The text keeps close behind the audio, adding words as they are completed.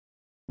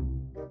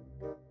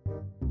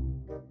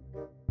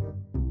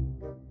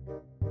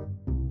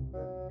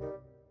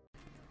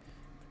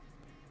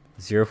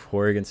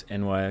0-4 against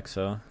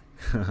NYXO.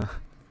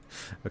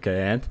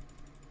 Okay, and?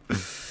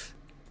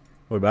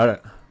 What about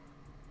it?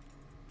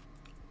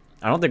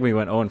 I don't think we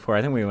went 0-4.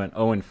 I think we went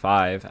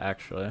 0-5,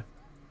 actually.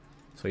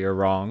 So you're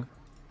wrong.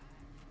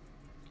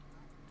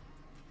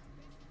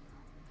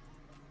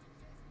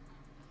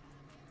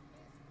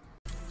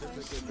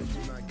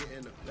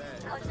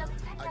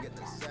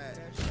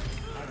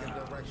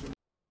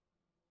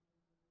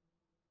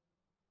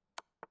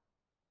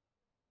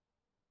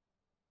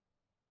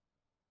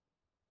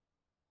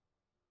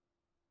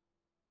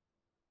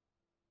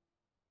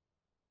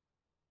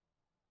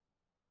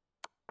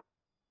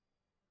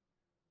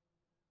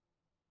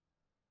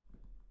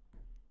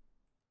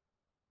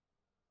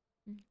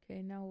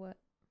 Okay, now what?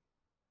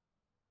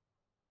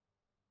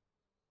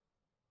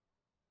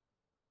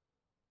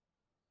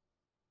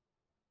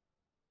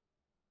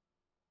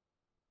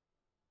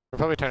 We're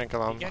probably turning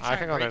kill him. I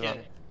can go near them.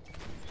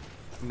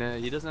 Nah,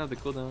 he doesn't have the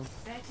cooldown.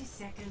 30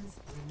 seconds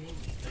remaining.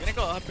 They're gonna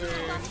go up here.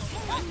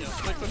 Oh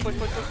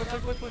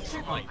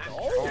my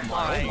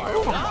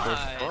god.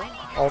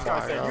 Oh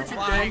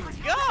my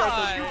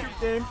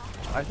god.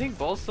 I think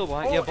Ball's still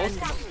behind. Yeah, Ball's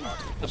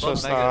It's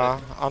just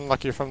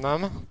unlucky from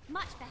them.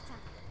 Much better.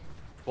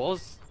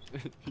 Ball's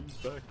he's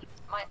back.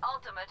 My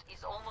ultimate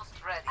is almost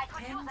ready.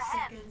 10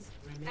 seconds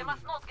remaining. They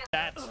must not get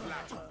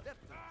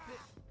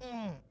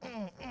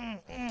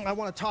I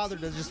want a toddler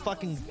to just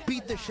fucking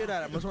beat the shit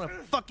out of him. I just want to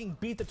fucking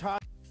beat the toddler.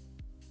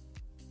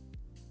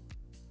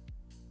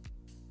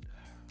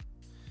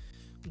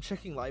 I'm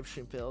checking live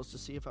stream fails to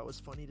see if I was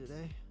funny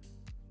today.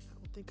 I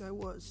don't think I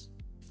was.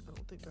 I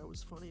don't think I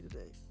was funny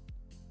today.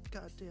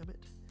 God damn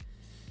it.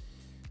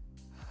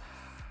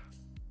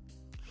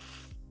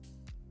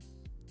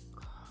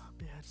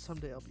 Man,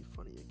 someday I'll be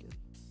funny again.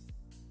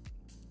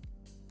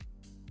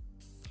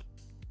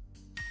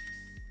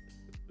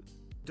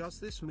 Does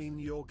this mean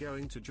you're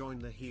going to join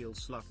the Heel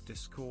Slut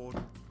Discord?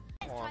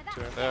 One,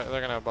 two.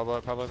 They're gonna bubble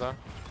it probably though.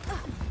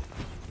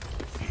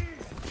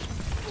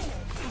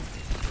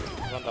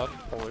 One done.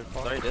 Holy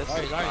fuck. Sorry, this.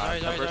 Sorry.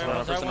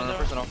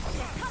 Personal.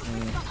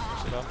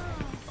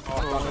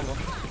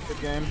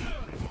 Good game.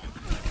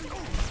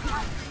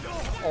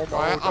 Oh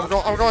my, I'm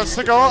going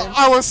sicko.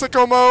 I was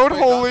sicko mode.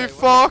 Holy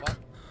fuck.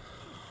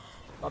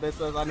 Oh, this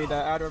says I need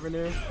that ad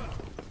revenue.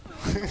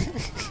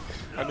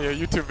 I need a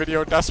YouTube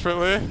video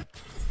desperately.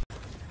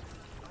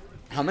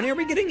 How many are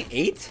we getting?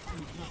 8?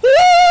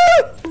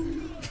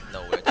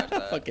 No way, touch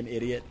that. Fucking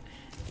idiot.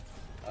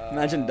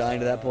 Imagine dying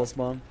to that pulse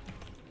bomb.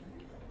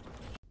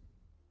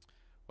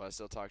 Will I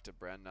still talk to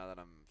Bren now that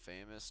I'm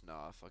famous? No,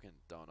 I fucking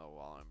don't know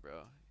Wallen,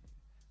 bro.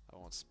 I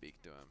won't speak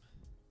to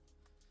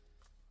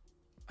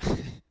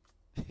him.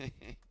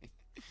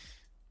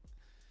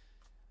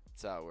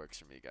 That's how it works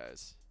for me,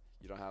 guys.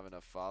 You don't have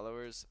enough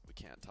followers, we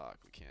can't talk.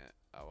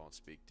 I won't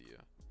speak to you.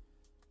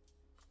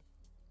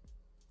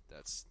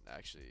 That's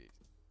actually,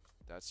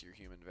 that's your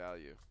human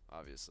value,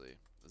 obviously,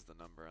 is the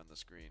number on the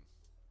screen.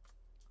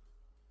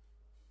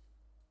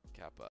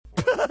 Kappa.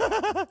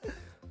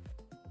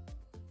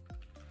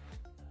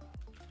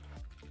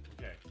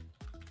 Okay.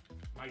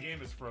 My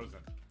game is frozen.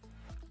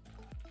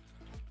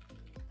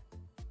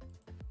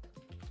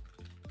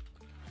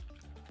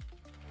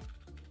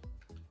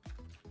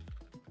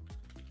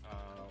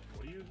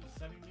 What are you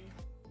sending me?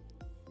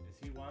 Is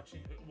he watching?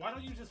 Why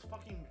don't you just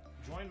fucking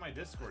join my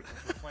Discord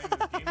since we're playing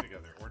this game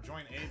together? Or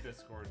join a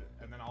Discord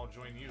and then I'll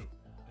join you.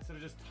 Instead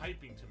of just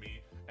typing to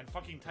me and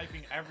fucking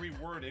typing every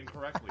word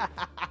incorrectly.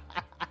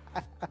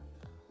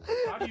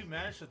 How do you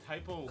manage to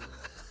typo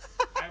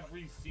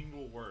every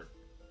single word?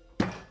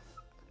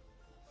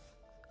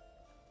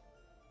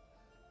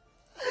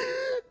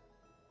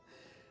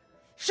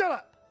 Shut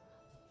up!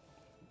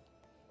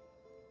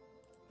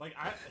 Like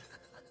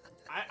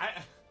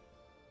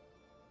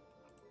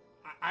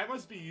I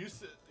must be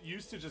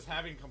used to just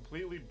having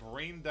completely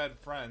brain dead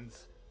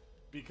friends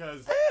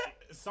because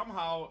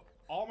somehow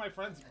all my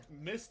friends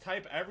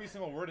mistype every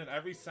single word in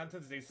every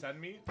sentence they send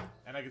me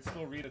and I can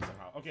still read it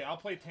somehow. Okay, I'll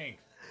play tank.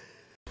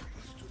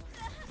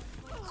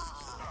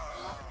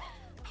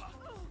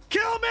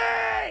 Kill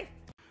me!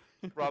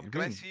 Rob,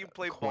 can I see you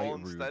play ball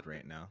instead?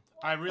 Right now.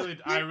 I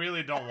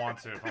really don't want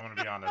to, if I'm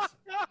gonna be honest.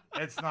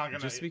 It's not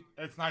gonna be fun.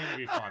 It's not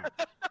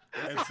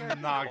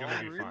gonna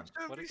be fun.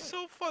 It would be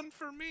so fun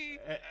for me.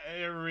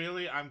 It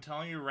really, I'm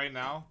telling you right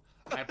now,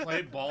 I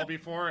played ball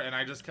before and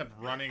I just kept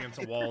running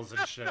into walls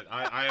and shit.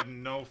 I have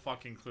no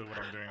fucking clue what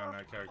I'm doing on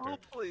that character. Oh,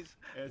 please.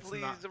 It's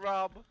please, not...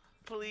 Rob.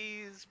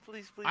 Please.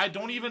 I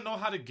don't even know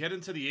how to get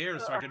into the air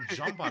so I can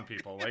jump on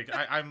people. Like,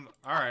 I'm...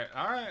 Alright,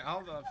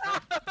 I'll...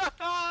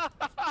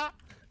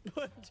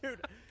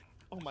 Dude.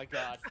 Oh my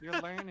god. You're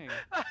learning.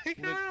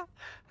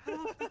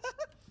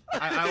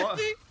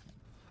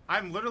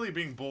 I'm literally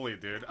being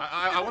bullied, dude.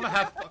 I want to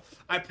have...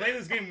 I play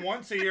this game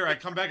once a year. I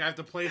come back, I have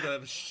to play the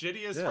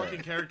shittiest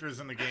fucking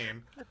characters in the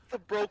game.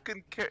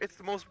 It's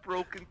the most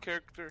broken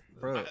character.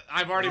 Bro.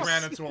 I've already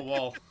ran into a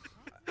wall.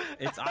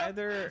 It's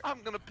either...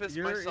 I'm gonna piss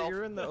myself.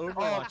 You're in the Overwatch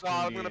Oh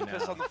god, I'm gonna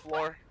piss on the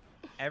floor.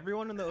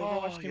 Everyone in the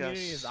Overwatch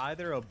community is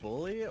either a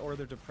bully or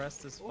they're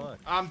depressed as fuck.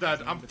 I'm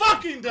dead. I'm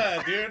fucking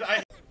dead, dude.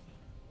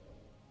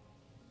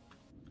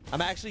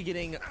 I'm actually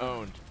getting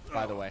owned,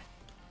 by the way.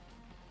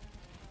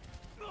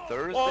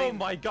 Thursday. Oh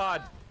my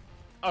god.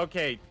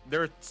 Okay,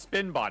 they're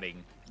spin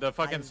botting the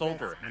fucking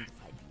soldier.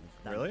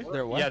 Really?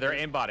 They're what? Yeah, they're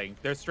aimbotting.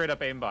 They're straight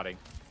up aimbotting.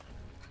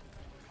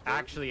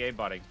 Actually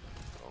aimbotting.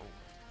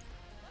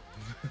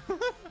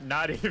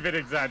 Not even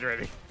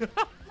exaggerating.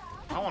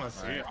 I want to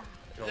see it.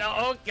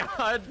 Oh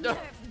god. No.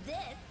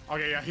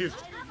 Okay, yeah, he's.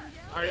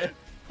 Are the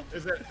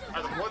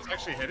bullets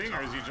actually hitting,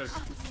 or is he just?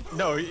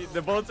 No,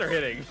 the bullets are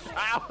hitting.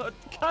 Ow!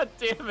 God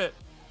damn it!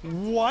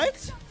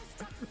 What?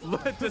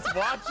 Just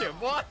watch him.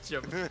 Watch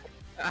him.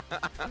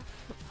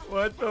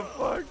 What the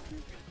fuck?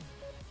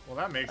 Well,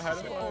 that makes How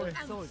sense. do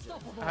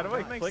I That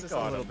makes click this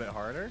on a little him? bit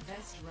harder.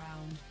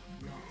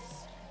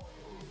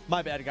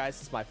 My bad, guys.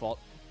 It's my fault.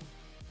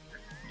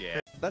 Yeah.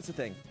 That's the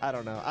thing. I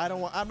don't know.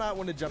 I'm not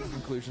one to jump to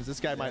conclusions. This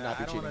guy might not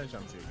be I don't cheating. want to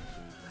jump to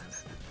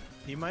conclusions.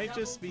 He might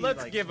just be.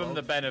 Let's like, give him 12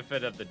 the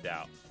benefit of the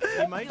doubt.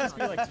 He might just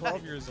be like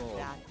 12 years old.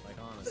 Like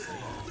honestly.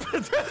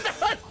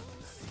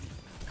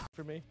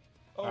 For me.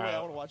 Oh, All wait, right, I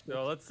want to watch this.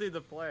 So let's see the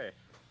play.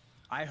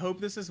 I hope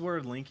this is where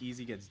Link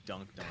Easy gets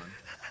dunked on.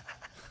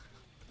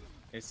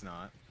 It's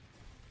not.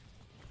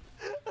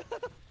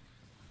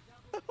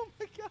 Oh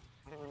my god.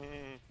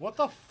 What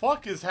the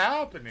fuck is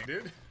happening,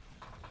 dude?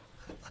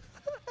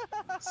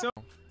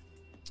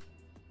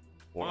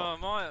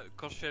 Moi,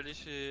 quand je suis allé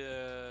chez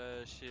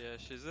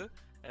eux,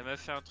 elle m'a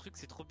fait un truc,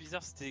 c'est trop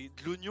bizarre, c'était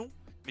de l'oignon,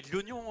 mais de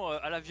l'oignon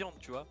à la viande,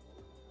 tu vois.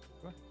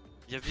 Quoi?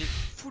 Il y avait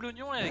full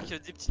oignon avec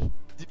des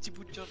petits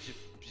bouts de viande,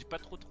 j'ai pas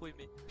trop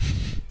aimé.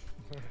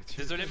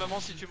 Désolé maman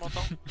si tu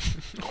m'entends.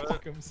 Dis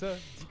comme ça,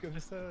 dis comme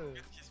ça.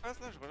 Qu'est-ce qui se passe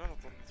là? Je reviens,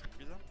 j'entends des trucs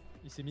bizarres.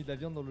 Il s'est mis de la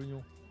viande dans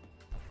l'oignon.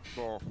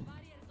 Bon.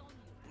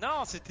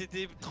 Non, c'était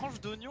des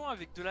tranches d'oignon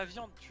avec de la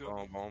viande, tu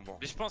vois. Bon.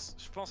 Mais je pense,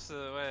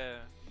 ouais.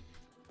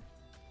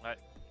 Ouais.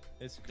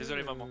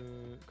 Désolé maman.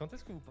 Quand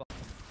est-ce que vous partez?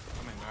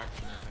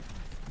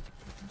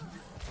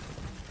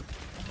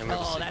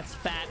 Oh, that's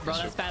fat, bro.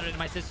 That's fatter than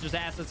my sister's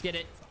ass. Let's get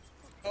it.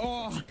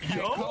 Oh,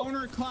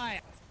 corner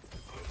client.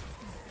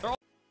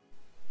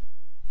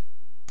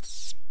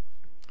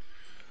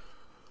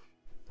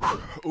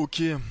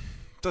 Ok.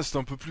 Putain, c'est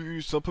un peu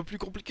plus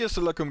compliqué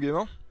celle-là comme game,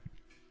 hein.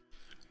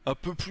 Un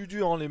peu plus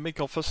dur, hein. Les mecs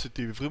en face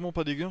c'était vraiment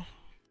pas dégueu.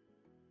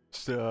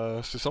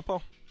 C'était sympa.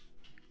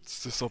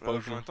 C'était sympa le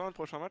jeu. Combien de temps le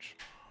prochain match?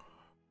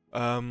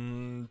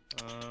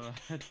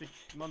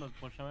 Techniquement notre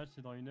prochain match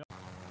c'est dans 1 heure.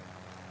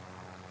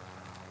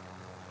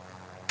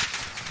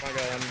 My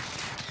god,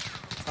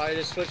 I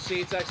just switched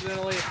seats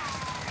accidentally.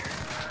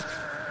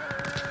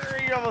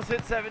 You almost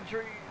hit 7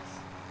 trees.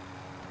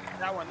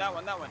 That one. Okay.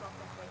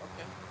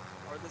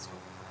 Or this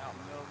one. Out in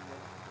the middle of the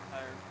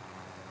tire.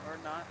 Or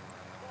not.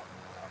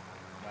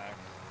 Back.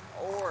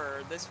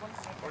 Or this one.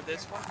 Or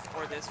this one.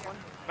 Or this one.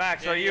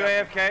 Max, Yeah, are you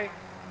yeah. AFK?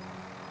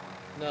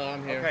 No,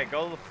 I'm here. Okay,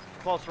 go to the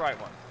close right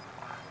one.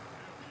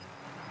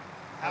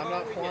 I'm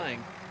not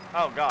flying.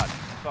 Oh god.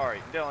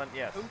 Sorry. Dylan,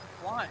 yes. Who's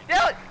flying?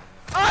 Dylan!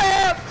 I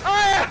am!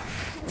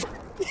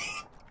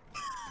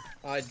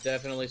 I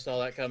definitely saw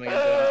that coming.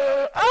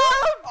 Oh,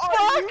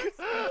 fuck!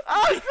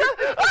 I'm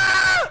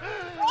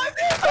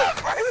in the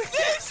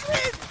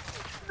position!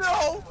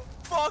 No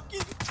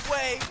fucking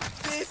way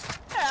this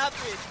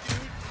happened,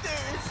 dude.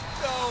 There is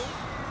no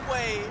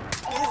way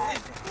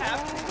this is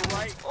happening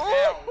right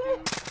now,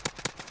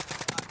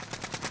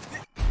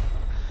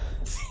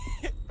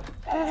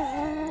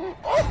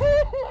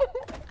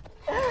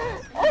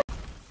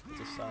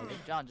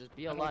 John, just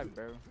be alive,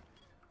 bro.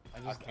 I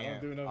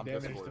don't do enough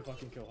damage to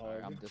fucking kill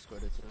Hog. I'm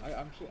discorded too.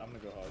 I'm gonna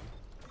go Hog.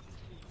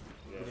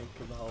 Yeah.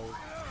 Kill the Hog.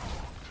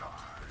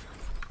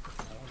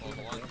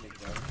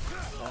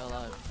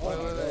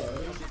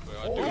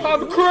 Wait.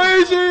 I'm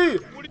crazy!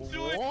 What did you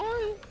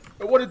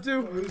do? What it do?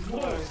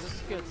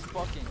 This gets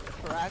fucking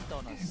cracked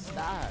on a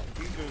stack.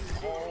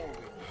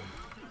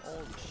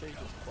 Holy shit, he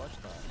just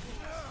clutched that.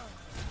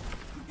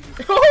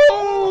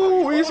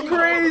 Oh, he's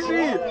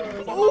crazy!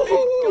 Oh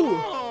my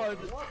god!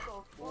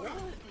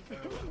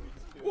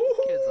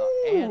 Kid's an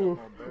animal,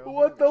 bro.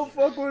 What the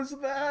fuck was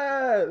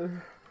that?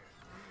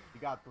 You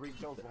got 3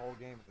 kills the whole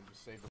game and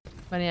just saved it.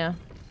 But yeah.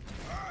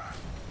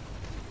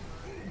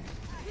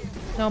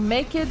 Now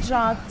make it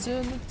drop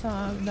to the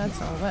top,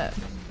 that's on web.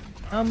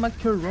 A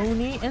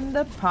macaroni in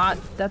the pot,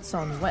 that's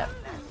on web.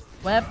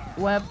 Web.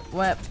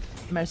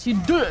 Merci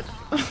dude!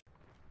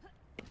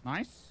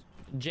 Nice.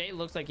 Jay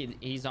looks like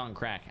he's on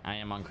crack. I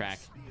am on crack.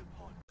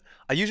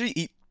 I usually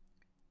eat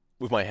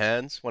with my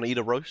hands when I eat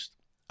a roast.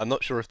 I'm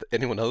not sure if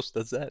anyone else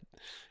does that.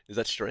 Is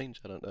that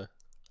strange? I don't know.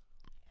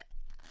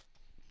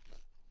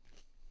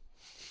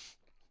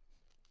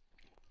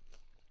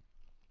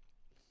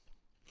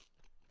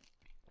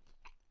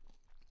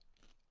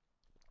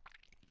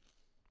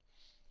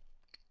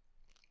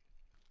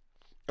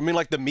 I mean,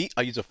 like the meat,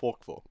 I use a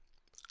fork for.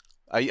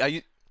 I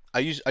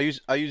use.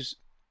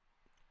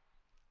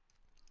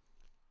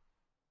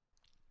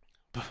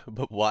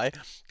 But why?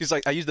 Because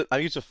like I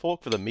use a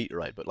fork for the meat,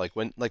 right? But like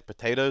when like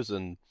potatoes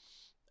and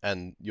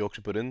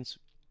Yorkshire puddings,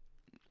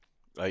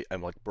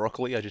 I'm like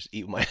broccoli. I just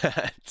eat with my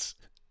hands.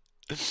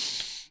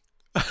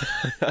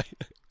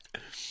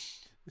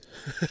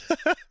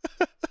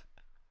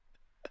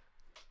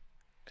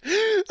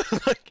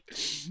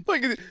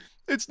 like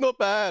it's not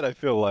bad. I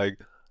feel like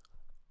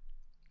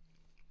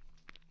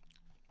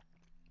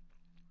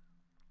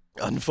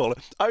unfollow.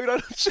 I mean, I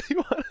don't see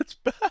why that's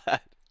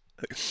bad.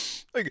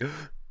 Like.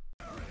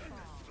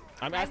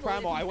 I'm at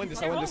primal. I win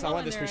this. I win this. I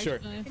win this for sure.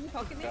 Can you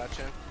poke me?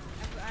 Gotcha.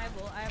 I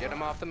will. Get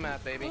him off the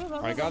map, baby.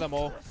 I got them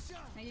all.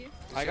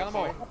 I got them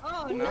all.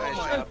 Oh, Nice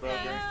job,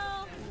 Broker.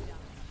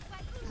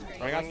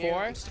 I got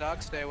 4.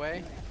 Stuck. Stay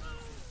away.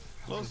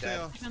 Close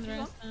down.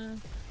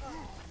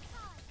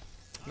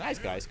 Nice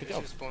guys. Good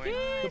job.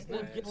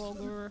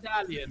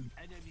 Italian.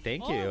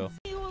 Thank you.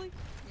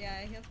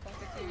 Yeah, he has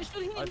pocket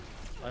too.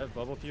 I have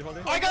bubble for you,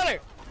 Holly. I got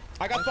it.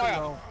 I got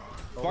fire.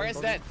 Fire's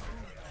dead.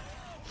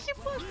 She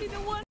pushed me to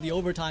one. The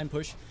overtime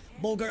push.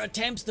 Bulgar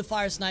attempts the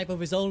fire snipe of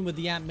his own with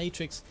the amp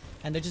matrix,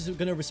 and they're just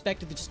gonna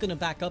respect it. They're just gonna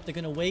back up. They're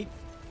gonna wait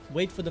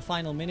for the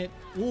final minute.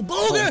 Ooh,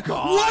 Bulgar!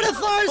 Oh, what a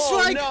fire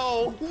strike!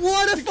 Oh, no.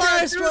 What a You fire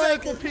can't do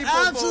that strike! to people,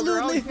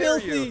 Absolutely Bulgar. How dare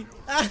filthy! you.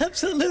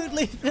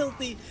 Absolutely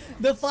filthy!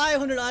 The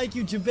 500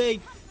 IQ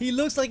Jabate. He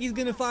looks like he's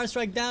gonna fire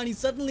strike down. He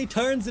suddenly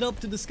turns it up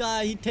to the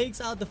sky. He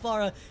takes out the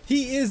Pharah.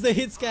 He is the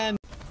hit scan.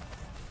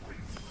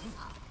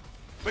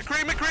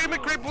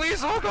 McCree,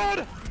 please! Oh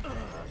god!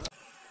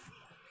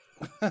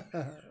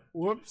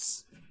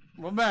 Whoops.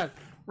 My bad.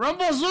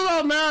 Rumble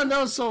Zulu, man!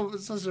 That was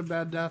such a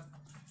bad death.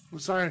 I'm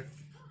sorry.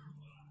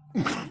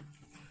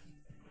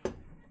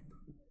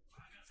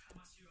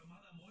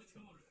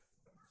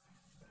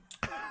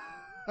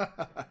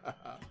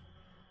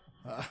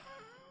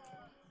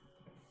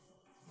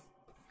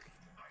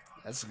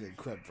 That's a good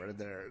clip right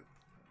there.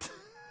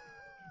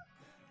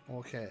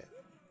 Okay.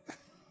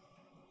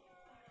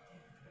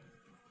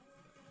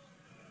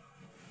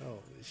 Holy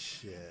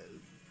shit.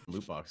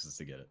 Loot boxes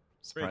to get it.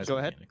 Surprise go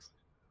ahead. Mechanics.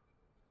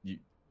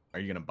 Are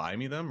you gonna buy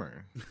me them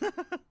or?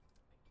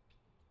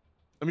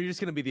 I mean, you're just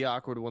gonna be the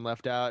awkward one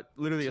left out.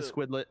 Literally a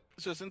squidlet.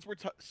 So since we're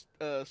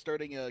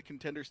starting a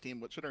contenders team,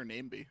 what should our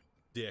name be?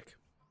 Dick.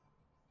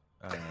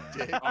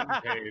 Dick.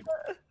 Unpaid.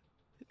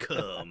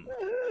 Come.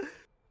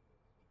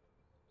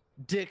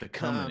 Dick. The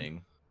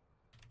coming.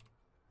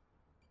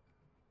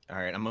 All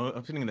right, I'm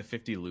opening the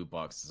 50 loot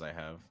boxes I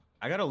have.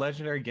 I got a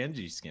legendary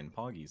Genji skin,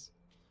 Poggies.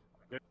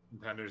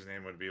 Contender's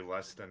name would be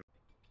less than.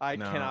 I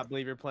cannot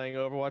believe you're playing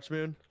Overwatch,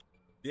 Moon.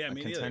 Yeah,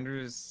 me neither.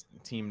 Contenders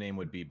team name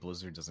would be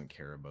Blizzard doesn't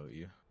care about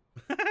you.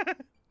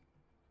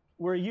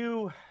 Were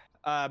you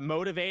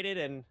motivated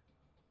and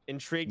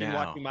intrigued in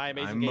watching my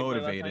amazing I'm gameplay last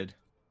motivated. night?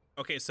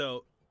 Okay,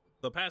 so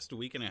the past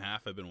week and a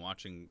half, I've been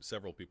watching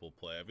several people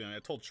play. I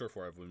told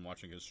Surefour I've been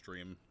watching his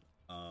stream.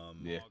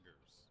 Yeah.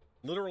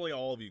 Literally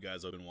all of you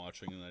guys I've been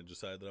watching, and I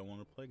decided that I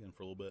want to play again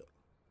for a little bit.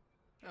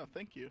 Oh,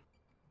 thank you.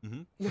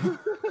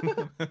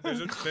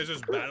 There's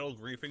just battle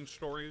griefing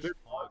stories.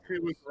 He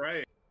was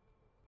right.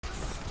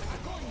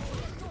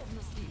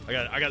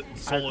 I got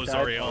solos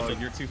already ulted.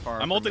 You're too far.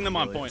 I'm from ulting them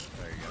on village. point.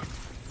 There you go.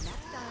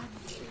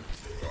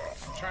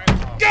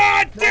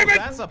 God damn it!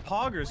 That's a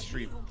Pogger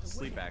sleep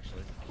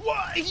actually.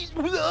 What?